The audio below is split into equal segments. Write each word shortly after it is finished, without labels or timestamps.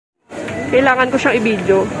Kailangan ko siyang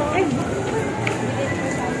i-video.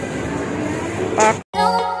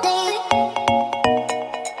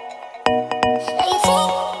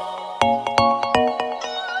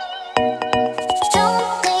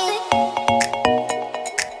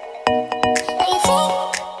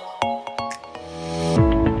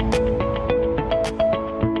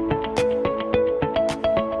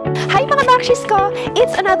 Hi mga bakshies ko!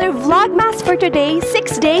 It's another vlogmas for today,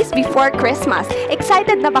 6 days before Christmas.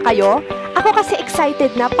 Excited na ba kayo? Ako kasi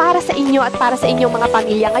excited na para sa inyo at para sa inyong mga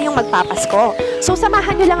pamilya ngayong magpapasko. So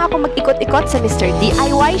samahan nyo lang ako mag-ikot-ikot sa Mr.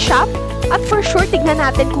 DIY shop at for sure tignan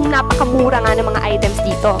natin kung napakamura nga ng mga items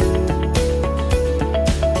dito.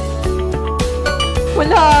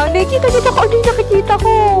 Wala, nakikita niyo ba kung ano yung nakikita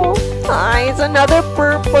ko? Ay, it's another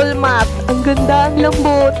purple mat. Ang ganda, ang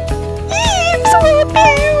lambot. I'm so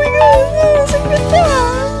happy! Oh my God! Ang ganda!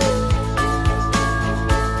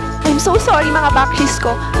 I'm so sorry mga bakshies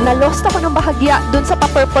ko. Na-lost ako ng bahagya dun sa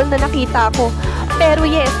pa-purple na nakita ko. Pero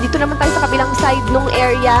yes, dito naman tayo sa kabilang side nung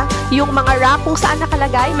area. Yung mga rack kung saan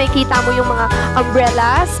nakalagay, may kita mo yung mga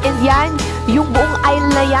umbrellas. And yan, yung buong aisle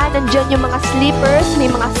na yan, nandyan yung mga slippers, may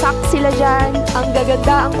mga socks sila dyan. Ang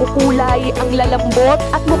gaganda, ang kukulay, ang lalambot,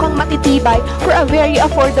 at mukhang matitibay for a very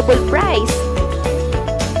affordable price.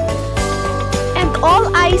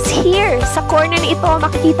 All eyes here. Sa corner na ito,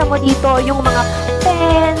 makikita mo dito yung mga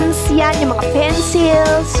pens, yan, yung mga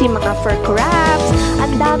pencils, yung mga fur crafts.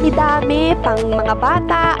 Ang dami-dami, pang mga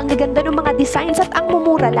bata. Ang gaganda ng mga designs at ang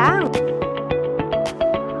mumura lang.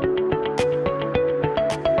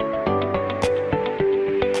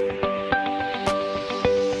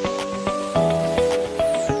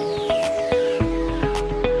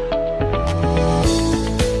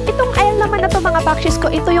 Mga bakshies ko,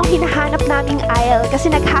 ito yung hinahanap naming aisle kasi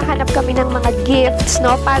naghahanap kami ng mga gifts,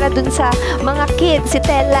 no, para dun sa mga kids, si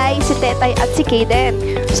Telay, si Tetay at si Kayd.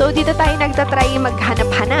 So dito tayo nagtatry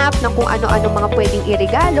maghanap-hanap ng kung ano-ano mga pwedeng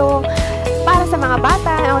iregalo para sa mga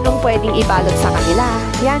bata, anong pwedeng ibalot sa kanila.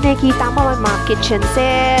 Yan, nakikita mo may mga kitchen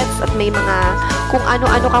sets at may mga kung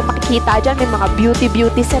ano-ano kang makikita dyan, may mga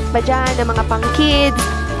beauty set pa dyan na mga pang kids,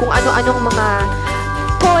 kung ano-anong mga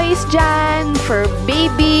toys dyan, for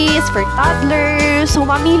babies, for toddlers. So,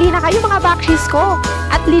 mamili na kayo mga bakshies ko.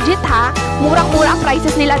 At legit ha, murang-mura ang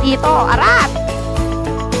prices nila dito. Arat!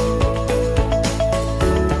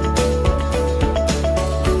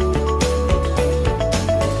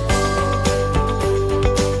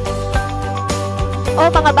 O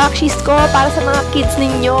mga bakshies ko, para sa mga kids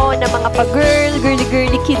ninyo, na mga pa-girl,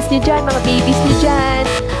 girly kids nyo dyan, mga babies nyo dyan.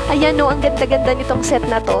 Ayan no, ang ganda-ganda nitong set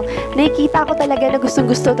na to. Nakikita ko talaga na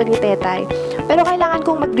gustong-gusto to ni Tetay. Pero kailangan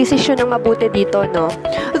kong mag-desisyon ng mabuti dito, no?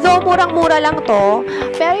 Though murang-mura lang to,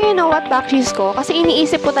 pero you know what, bakshies ko? Kasi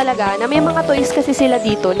iniisip ko talaga na may mga toys kasi sila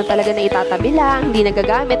dito na talaga na itatabi lang, hindi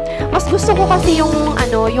nagagamit. Mas gusto ko kasi yung,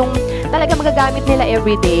 yung talaga magagamit nila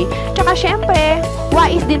everyday. Tsaka syempre,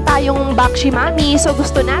 wais din tayong bakshi mami, so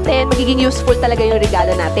gusto natin, magiging useful talaga yung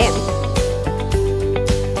regalo natin.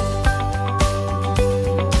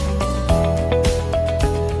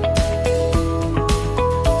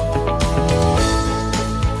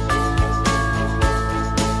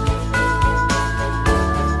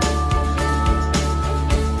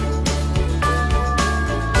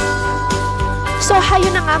 So,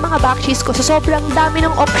 hayo na nga mga bakshies ko. So, sobrang dami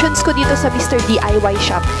ng options ko dito sa Mr. DIY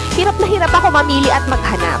shop. Hirap na hirap ako mamili at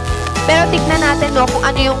maghanap. Pero tignan natin no, kung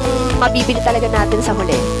ano yung mabibili talaga natin sa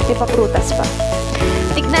huli. May paprutas pa.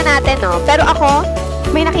 Tignan natin no. Pero ako,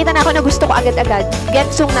 may nakita na ako na gusto ko agad-agad.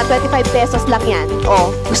 Getsung na 25 pesos lang yan.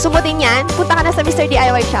 O, gusto mo din yan? Punta ka na sa Mr.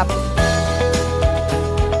 DIY shop.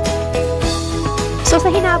 So, sa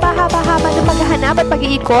hinaba-haba-haba ng paghahanap at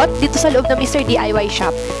pag-iikot dito sa loob ng Mr. DIY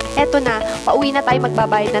shop, eto na, pauwi na tayo,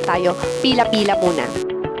 magbabayad na tayo. Pila-pila muna.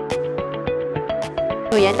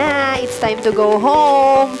 So, yan na. It's time to go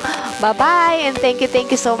home. Bye-bye! And thank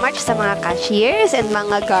you so much sa mga cashiers and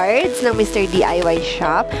mga guards ng Mr. DIY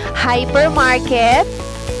shop. Hypermarket,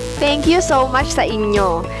 thank you so much sa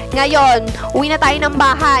inyo. Ngayon, uwi na tayo ng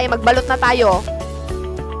bahay. Magbalot na tayo.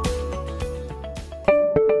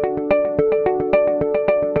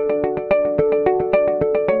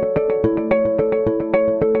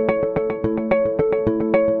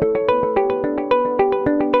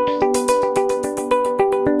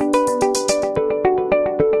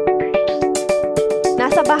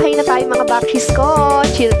 Nasa bahay na tayo mga bakshies ko.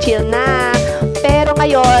 Chill na. Pero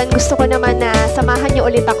ngayon, gusto ko naman na samahan niyo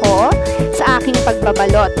ulit ako sa aking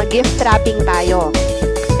pagbabalot. Mag-gift wrapping tayo.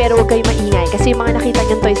 Pero huwag kayo maingay kasi yung mga nakita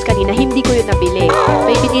niyong toys kanina, hindi ko yun nabili.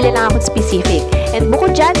 May pinili lang akong specific. And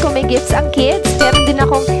bukod dyan, kung may gifts ang kids, meron din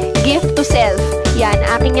akong gift to self. Yan,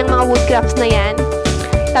 aking yung mga wood crafts na yan.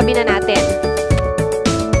 tabi na natin.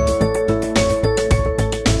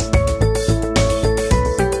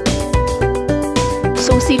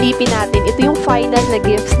 So, silipin natin. Ito yung final na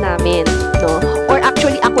gifts namin, no? Or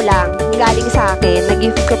actually, ako lang. Galing sa akin.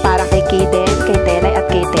 Na-gift ko para kay Kayden, kay Telay, at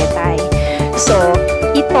kay Tetay. So,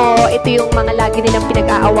 ito yung mga lagi nilang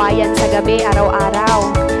pinag-aawayan sa gabi, araw-araw.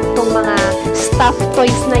 Itong mga stuffed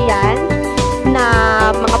toys na yan, na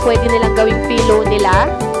mga pwede nilang gawing pillow nila.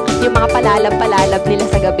 Yung mga palalab-palalab nila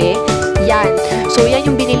sa gabi. Yan. So, yan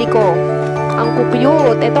yung binili ko. Ang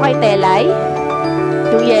cute. Ito kay Telay.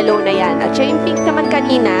 Yung yellow na yan. At siya yung pink naman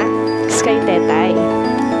kanina is kay Tetay.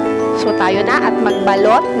 So, tayo na at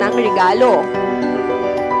magbalot ng regalo.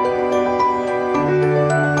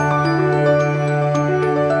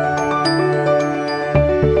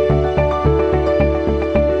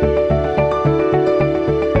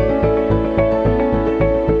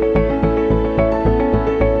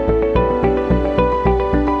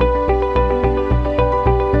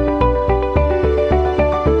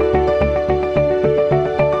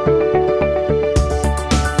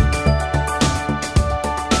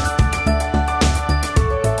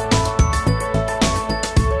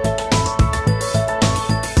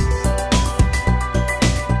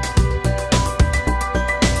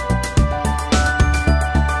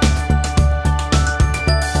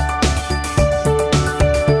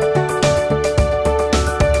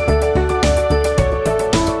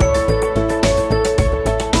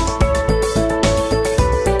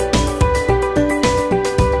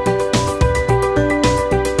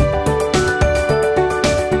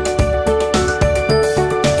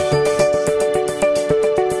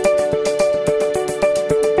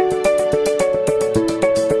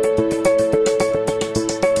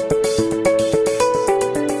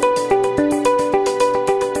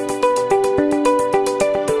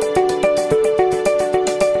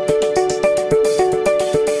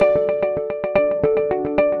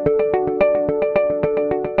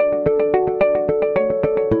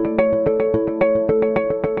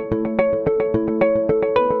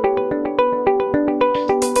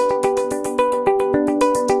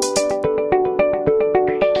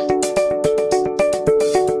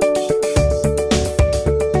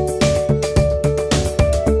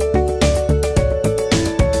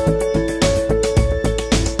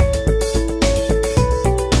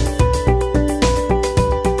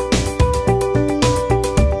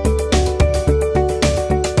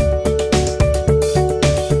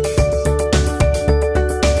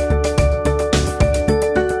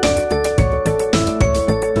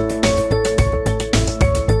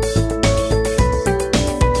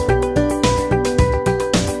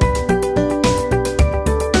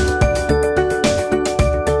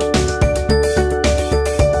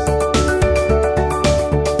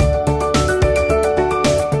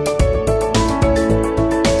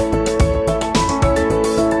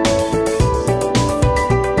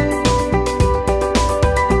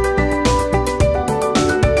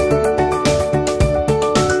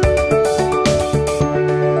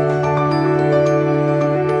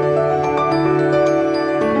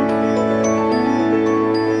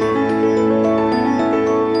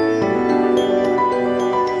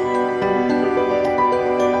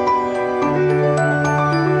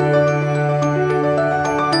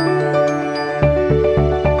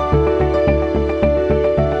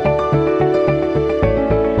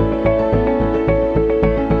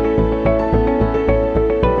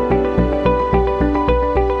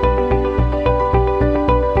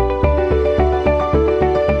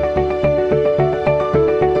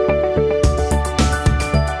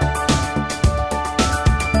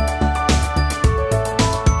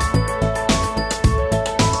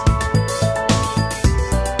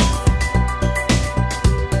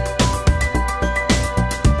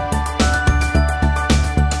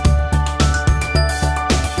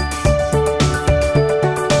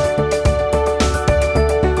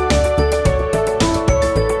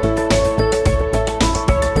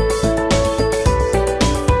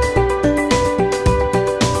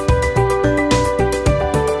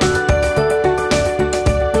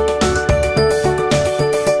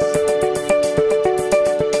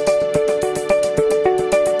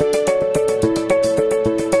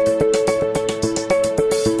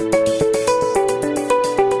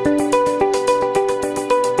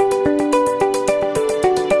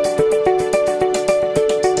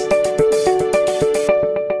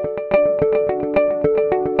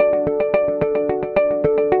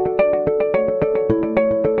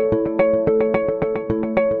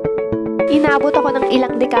 Inabot ako ng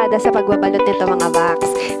ilang dekada sa pagbabalot nito mga bakz.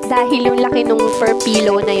 Dahil yung laki nung fur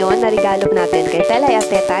pillow na yon na regalo natin kay Telay at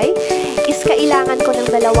Tetay, is kailangan ko ng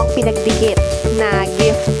dalawang pinagdikit na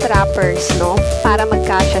gift wrappers, no? Para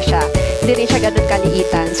magkasya siya. Hindi rin siya ganun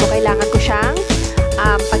kaliitan. So, kailangan ko siyang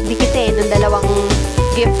pagdikitin ng dalawang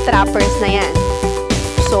gift wrappers na yan.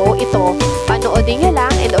 So, ito, panoodin nyo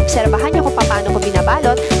lang and obserbahan nyo kung paano ko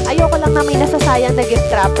binabalot. Ayoko lang na may nasasayang na gift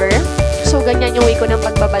wrapper. So, ganyan yung way ko ng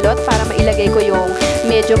pagbabalot para mailagay ko yung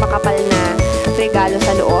medyo makapal na regalo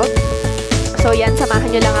sa loob. So, yan, samahan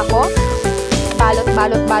nyo lang ako.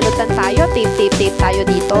 Balot-balot-balotan tayo. Tape tayo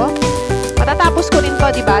dito. Matatapos ko rin to,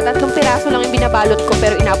 diba? 3 piraso lang yung binabalot ko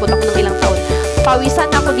pero inabot ako ng ilang taon. Pawisan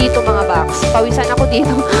ako dito mga bakz. Pawisan ako dito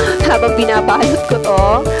habang binabalot ko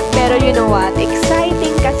to. Pero you know what?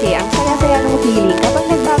 Exciting kasi. Ang saya-saya ng feeling kapag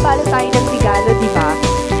nagbabalot tayo ng regalo, diba?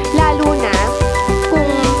 Lalo na kung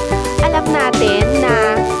alam natin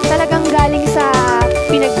na talagang galing sa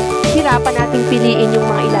pinaghirapan nating piliin yung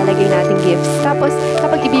mga ilalagay nating gifts. Tapos,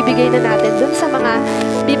 kapag ibibigay na natin dun sa mga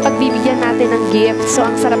pagbibigyan natin ng gifts, so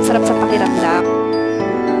ang sarap-sarap sa pakiramdam.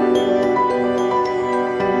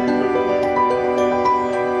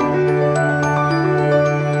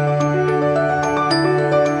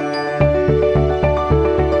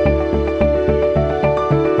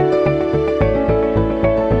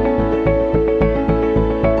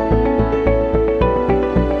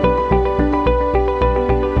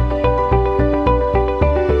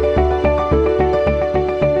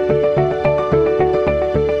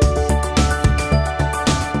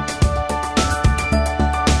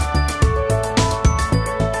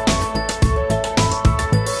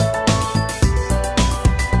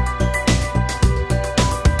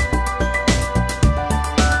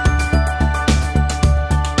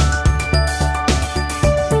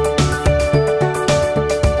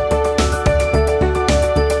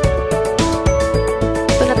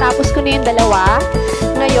 Tapos ko na yung dalawa.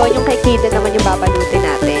 Ngayon, yung kay Kayd naman yung babalutin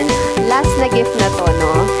natin. Last na gift na to,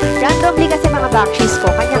 no? Randomly kasi mga bakshies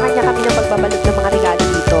ko, kanya-kanya kami ng pagbabalot ng mga regalo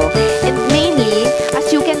dito. And mainly,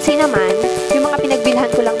 as you can see naman, yung mga pinagbilhan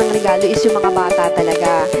ko lang ng regalo is yung mga bata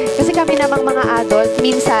talaga. Kasi kami namang mga adult,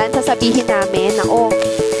 minsan sasabihin namin na, oh,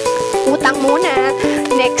 utang muna,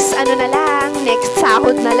 next ano na lang, next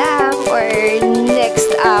sahod na lang, or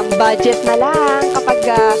next budget na lang kapag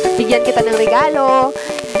bigyan kita ng regalo.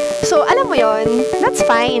 So, alam mo yon, that's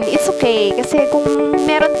fine. It's okay. Kasi kung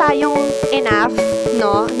meron tayong enough,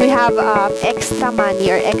 no, we have extra money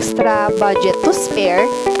or extra budget to spare,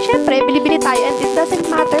 syempre, bili-bili tayo and it doesn't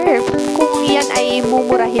matter kung yan ay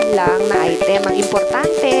mumurahin lang na item. Ang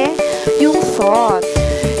importante, yung thought,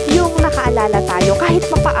 yung nakaalala tayo kahit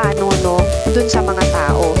papaano, no, dun sa mga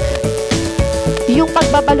tao. Yung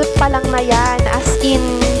pagbabalot pa lang na yan, as in,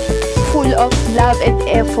 full of love and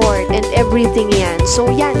effort and everything yan.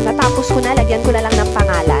 So, yan. Natapos ko na. Lagyan ko na lang ng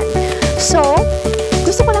pangalan. So,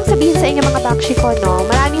 gusto ko lang sabihin sa inyo mga bakshi ko, no?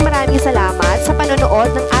 Maraming salamat sa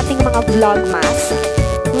panonood ng ating mga vlogmas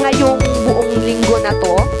ngayong buong linggo na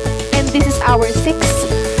to. And this is our 6th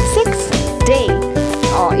day.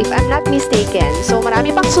 Oh, if I'm not mistaken. So,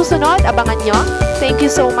 marami pang susunod. Abangan nyo. Thank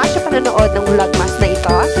you so much sa panonood ng vlogmas na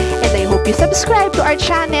ito. And I hope you subscribe to our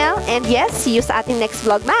channel. And yes, see you sa ating next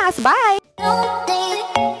vlogmas. Bye!